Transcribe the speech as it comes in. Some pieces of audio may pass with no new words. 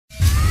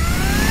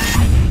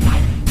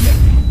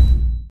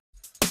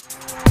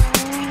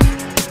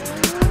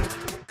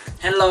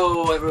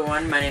Hello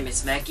everyone, my name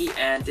is Maggie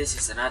and this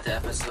is another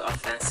episode of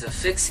Fancy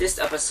Fix. This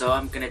episode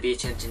I'm gonna be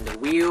changing the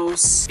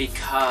wheels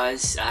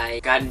because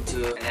I got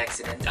into an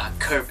accident, a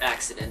curb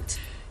accident.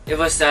 It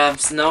was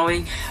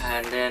snowing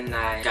and then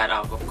I got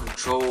out of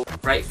control.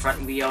 Right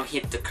front wheel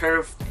hit the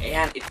curve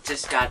and it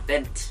just got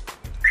bent.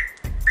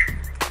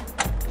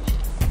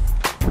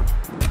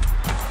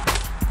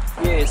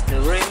 Here is the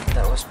ring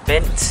that was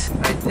bent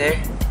right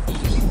there.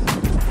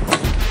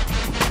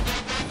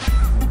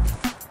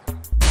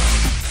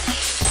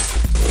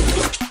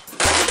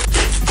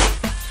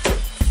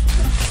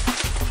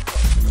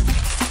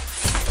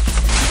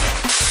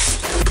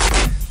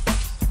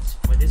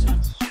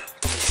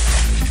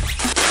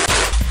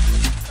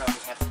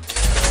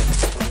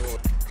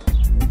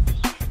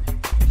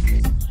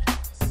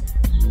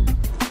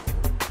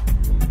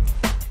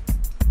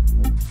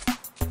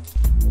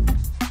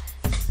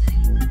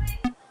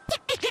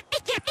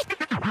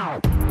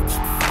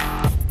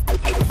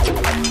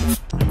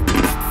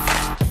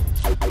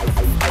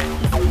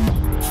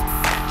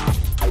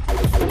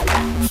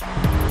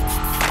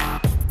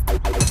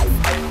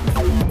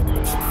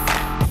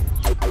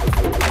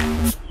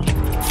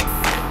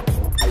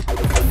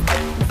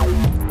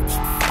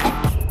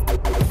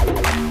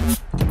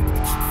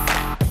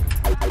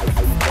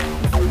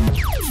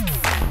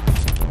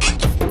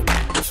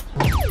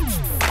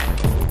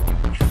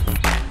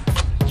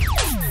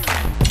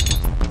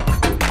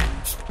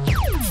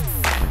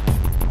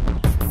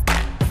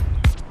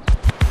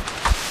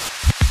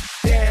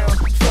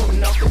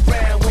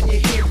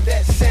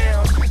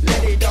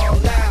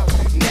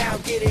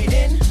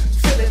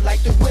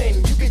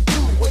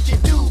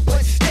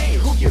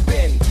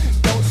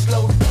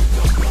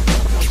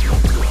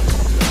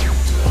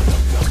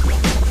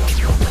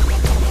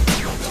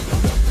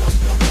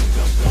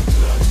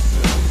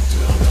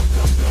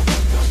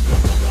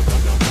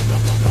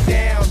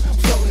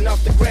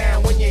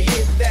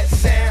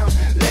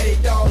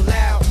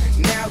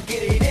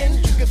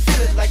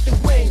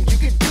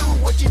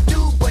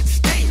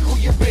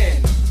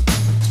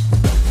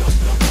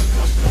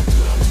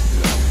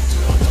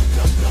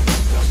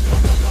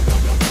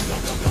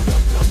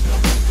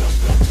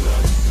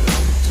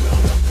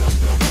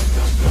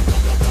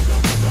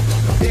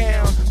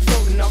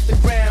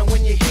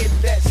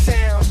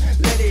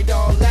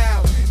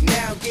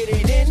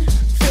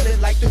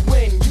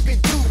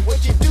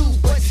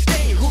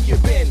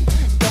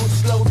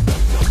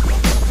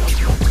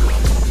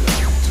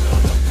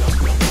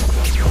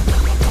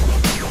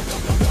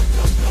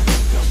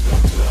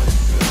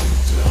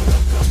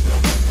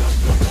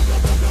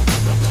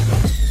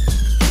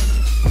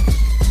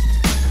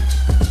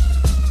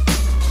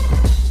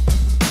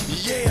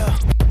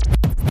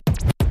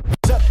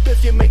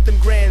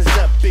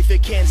 If you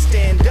can't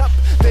stand up,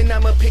 then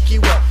I'ma pick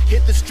you up.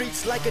 Hit the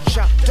streets like a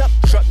chopped up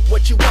truck.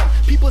 What you want?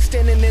 People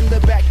standing in the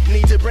back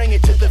need to bring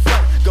it to the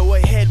front. Go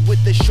ahead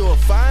with the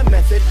surefire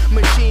method.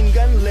 Machine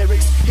gun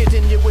lyrics,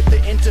 hitting you with the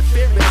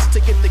interference to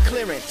get the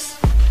clearance.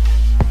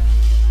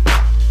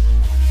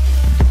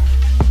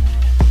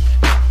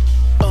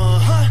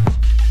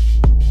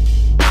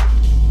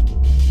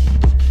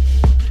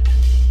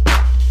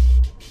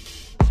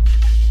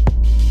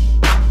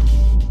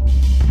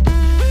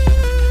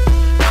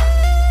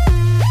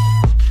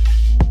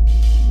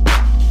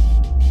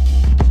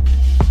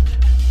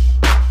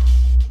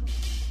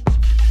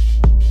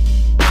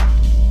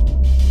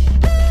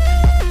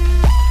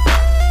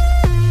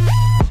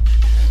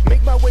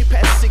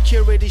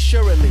 Security,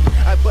 surely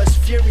I bust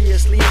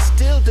furiously and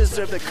still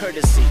deserve the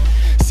courtesy.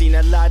 Seen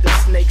a lot of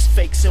snakes,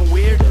 fakes, and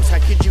weirdos. How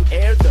could you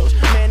air those?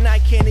 Man, I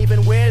can't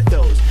even wear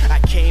those. I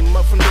came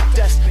up from the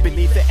dust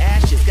beneath the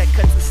ashes. Got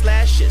cuts and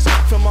slashes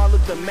from all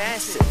of the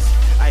masses.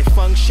 I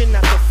function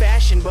not for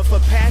fashion but for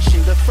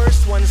passion. The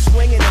first one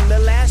swinging and the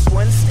last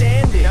one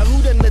standing. Now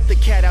who done let the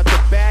cat out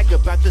the bag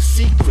about the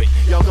secret?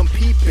 Y'all gon'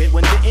 peep it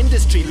when the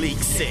industry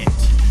leaks it.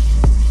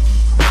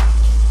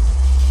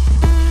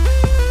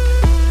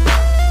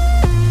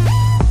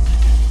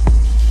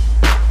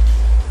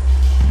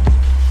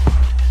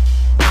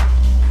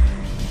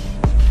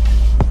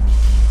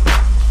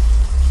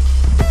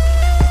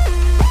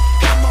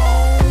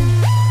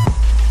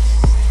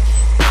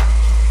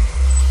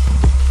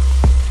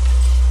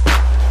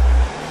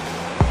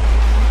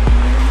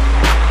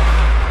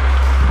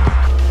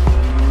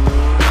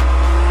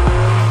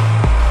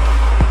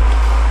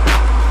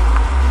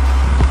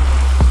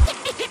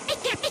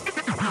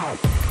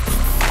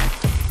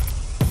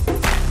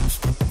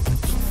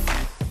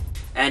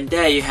 And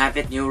there you have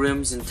it, new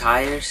rims and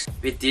tires.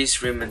 With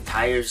these rim and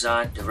tires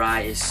on, the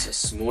ride is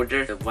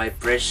smoother. The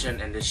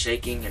vibration and the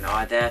shaking and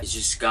all that is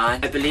just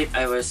gone. I believe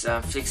I was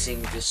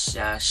fixing this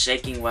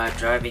shaking while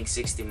driving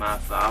 60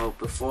 miles per hour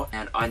before,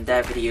 and on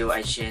that video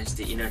I changed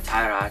the inner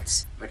tie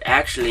rods. But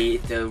actually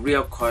the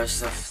real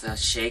cause of the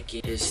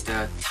shaking is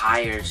the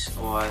tires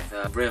or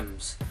the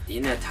rims. The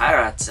inner tie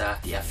rods are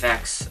the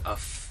effects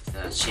of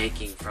the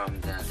shaking from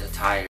the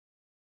tire.